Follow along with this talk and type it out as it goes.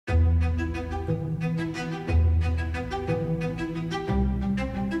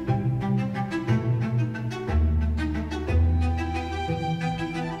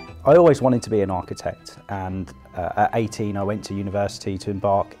I always wanted to be an architect, and at 18 I went to university to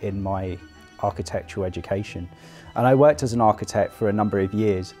embark in my architectural education, and I worked as an architect for a number of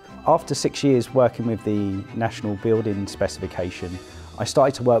years. After 6 years working with the National Building Specification, I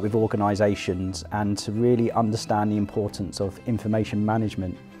started to work with organisations and to really understand the importance of information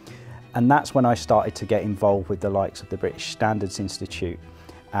management. And that's when I started to get involved with the likes of the British Standards Institute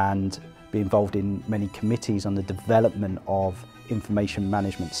and be involved in many committees on the development of information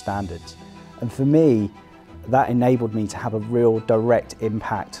management standards. And for me, that enabled me to have a real direct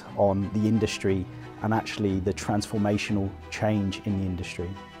impact on the industry and actually the transformational change in the industry.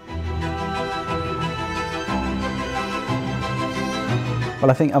 Well,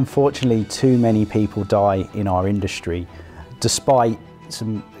 I think unfortunately too many people die in our industry. Despite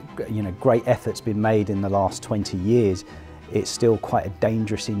some great efforts being made in the last 20 years, it's still quite a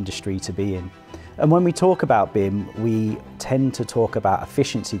dangerous industry to be in. And when we talk about BIM, we tend to talk about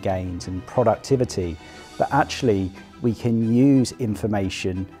efficiency gains and productivity, but actually we can use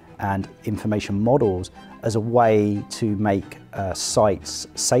information and information models as a way to make sites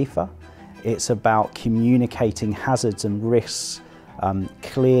safer. It's about communicating hazards and risks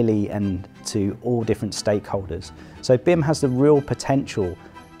clearly and to all different stakeholders. So BIM has the real potential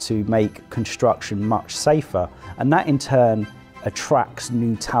to make construction much safer, and that in turn attracts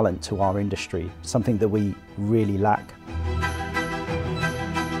new talent to our industry, something that we really lack.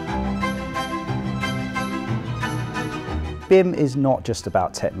 BIM is not just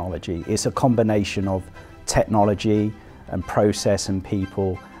about technology, it's a combination of technology and process and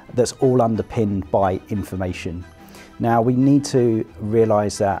people that's all underpinned by information. Now we need to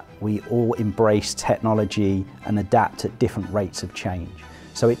realise that we all embrace technology and adapt at different rates of change.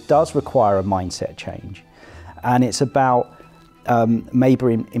 So it does require a mindset change, and it's about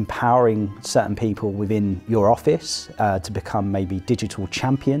maybe empowering certain people within your office to become maybe digital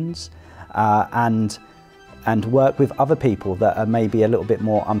champions and work with other people that are maybe a little bit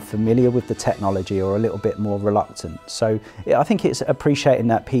more unfamiliar with the technology or a little bit more reluctant. So I think it's appreciating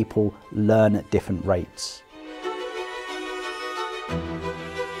that people learn at different rates.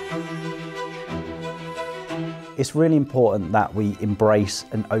 It's really important that we embrace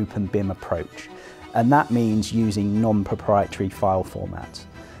an open BIM approach, and that means using non-proprietary file formats.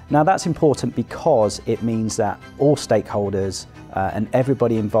 Now that's important because it means that all stakeholders and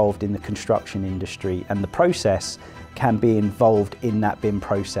everybody involved in the construction industry and the process can be involved in that BIM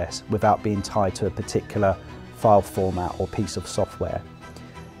process without being tied to a particular file format or piece of software.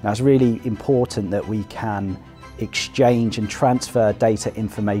 Now it's really important that we can exchange and transfer data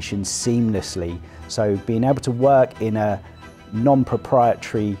information seamlessly. So being able to work in a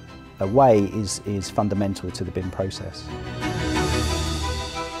non-proprietary way is fundamental to the BIM process.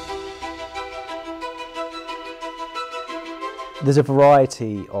 There's a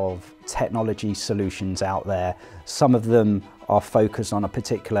variety of technology solutions out there. Some of them are focused on a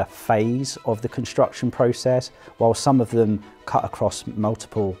particular phase of the construction process, while some of them cut across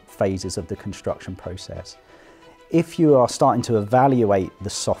multiple phases of the construction process. If you are starting to evaluate the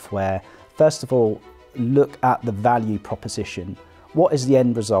software, first of all, look at the value proposition. What is the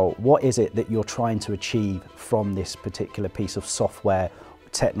end result? What is it that you're trying to achieve from this particular piece of software,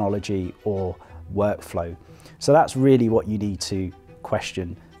 technology, or workflow? So that's really what you need to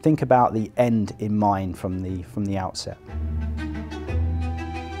question. Think about the end in mind from the outset.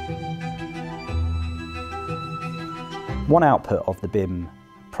 One output of the BIM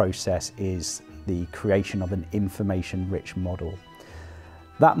process is the creation of an information-rich model.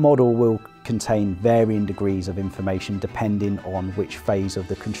 That model will contain varying degrees of information depending on which phase of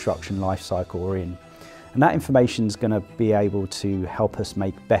the construction life cycle we're in. And that information is going to be able to help us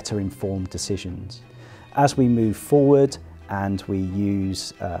make better informed decisions. As we move forward and we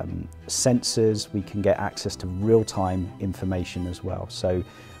use sensors, we can get access to real-time information as well. So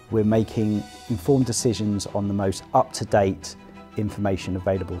we're making informed decisions on the most up-to-date information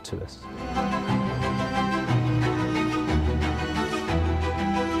available to us.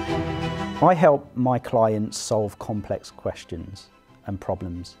 I help my clients solve complex questions and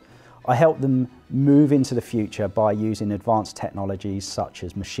problems. I help them move into the future by using advanced technologies such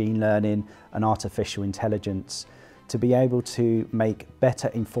as machine learning and artificial intelligence to be able to make better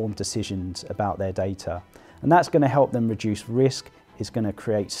informed decisions about their data. And that's going to help them reduce risk, it's going to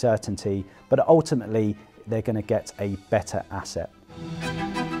create certainty, but ultimately they're going to get a better asset.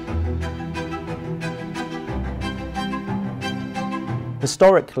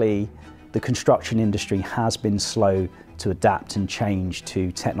 Historically, the construction industry has been slow to adapt and change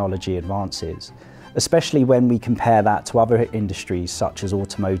to technology advances, especially when we compare that to other industries such as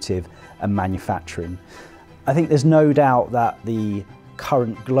automotive and manufacturing. I think there's no doubt that the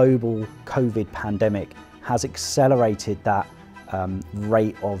current global COVID pandemic has accelerated that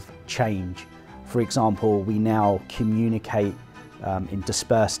rate of change. For example, we now communicate in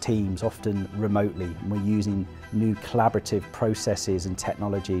dispersed teams, often remotely, and we're using new collaborative processes and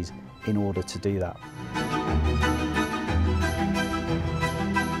technologies in order to do that.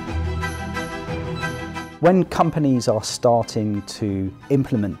 When companies are starting to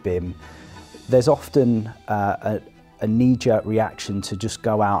implement BIM, there's often a knee-jerk reaction to just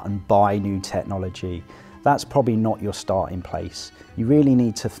go out and buy new technology. That's probably not your starting place. You really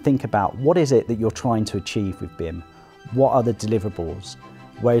need to think about what is it that you're trying to achieve with BIM? What are the deliverables?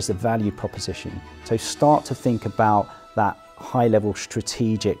 Where is the value proposition? So start to think about that high-level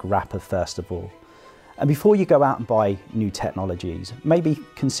strategic wrapper first of all. And before you go out and buy new technologies, maybe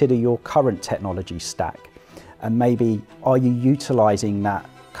consider your current technology stack. And maybe are you utilising that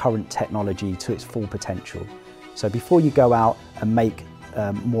current technology to its full potential? So before you go out and make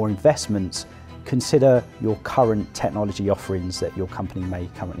more investments, consider your current technology offerings that your company may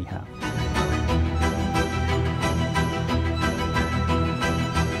currently have.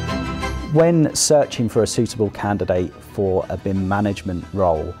 When searching for a suitable candidate for a BIM management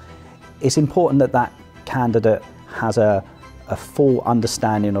role, it's important that that candidate has a full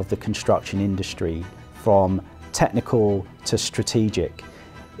understanding of the construction industry, from technical to strategic.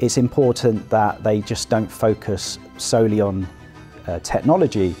 It's important that they just don't focus solely on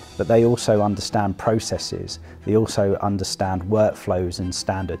technology, but they also understand processes. They also understand workflows and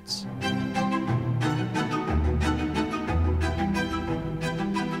standards.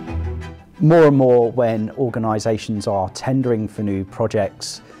 More and more, when organisations are tendering for new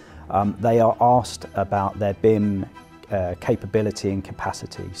projects, they are asked about their BIM capability and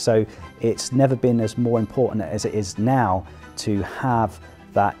capacity. So it's never been as more important as it is now to have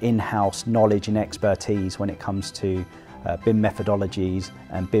that in-house knowledge and expertise when it comes to BIM methodologies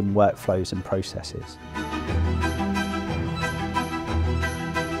and BIM workflows and processes.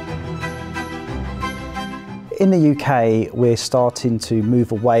 In the UK, we're starting to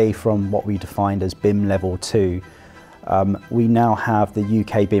move away from what we defined as BIM Level 2. We now have the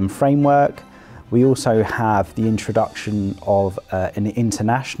UK BIM framework. We also have the introduction of an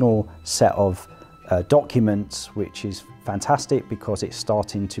international set of documents, which is fantastic because it's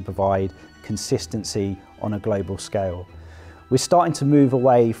starting to provide consistency on a global scale. We're starting to move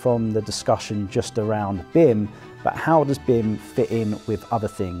away from the discussion just around BIM, but how does BIM fit in with other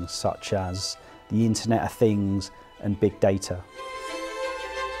things such as the Internet of Things and big data?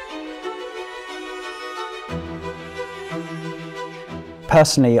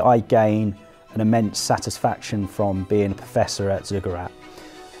 Personally, I gain an immense satisfaction from being a professor at Zigurat.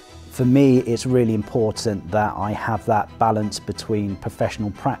 For me, it's really important that I have that balance between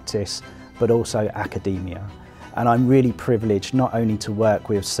professional practice but also academia. And I'm really privileged not only to work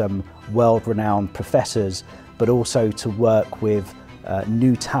with some world-renowned professors, but also to work with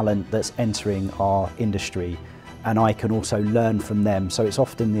new talent that's entering our industry. And I can also learn from them, so it's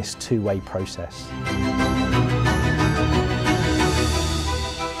often this two-way process.